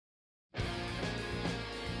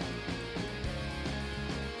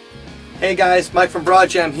Hey guys, Mike from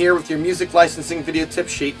Broadjam here with your music licensing video tip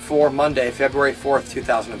sheet for Monday, February 4th,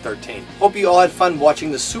 2013. Hope you all had fun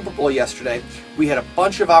watching the Super Bowl yesterday. We had a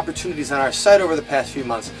bunch of opportunities on our site over the past few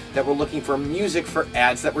months that were looking for music for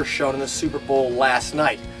ads that were shown in the Super Bowl last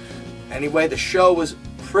night. Anyway, the show was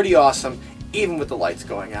pretty awesome, even with the lights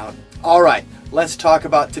going out. Alright, let's talk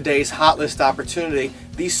about today's hot list opportunity.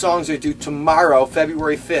 These songs are due tomorrow,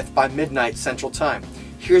 February 5th by midnight Central Time.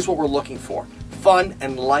 Here's what we're looking for. Fun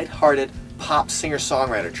and lighthearted pop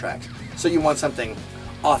singer-songwriter tracks. So you want something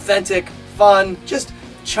authentic, fun, just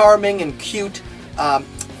charming and cute.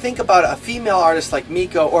 Think about a female artist like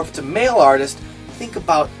Miko, or if it's a male artist, think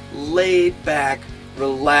about laid-back,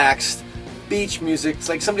 relaxed beach music. It's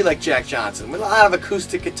like somebody like Jack Johnson with a lot of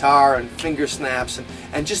acoustic guitar and finger snaps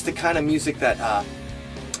and just the kind of music that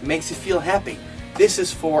makes you feel happy. This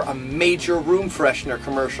is for a major room freshener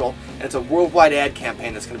commercial, and it's a worldwide ad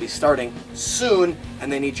campaign that's going to be starting soon,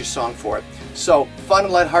 and they need your song for it. So, fun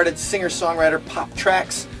and lighthearted singer-songwriter pop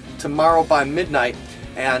tracks tomorrow by midnight,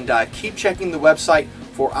 and keep checking the website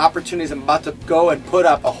for opportunities. I'm about to go and put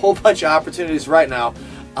up a whole bunch of opportunities right now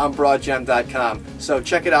on Broadjam.com. So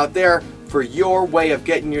check it out there for your way of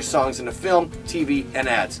getting your songs into film, TV, and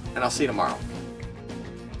ads. And I'll see you tomorrow.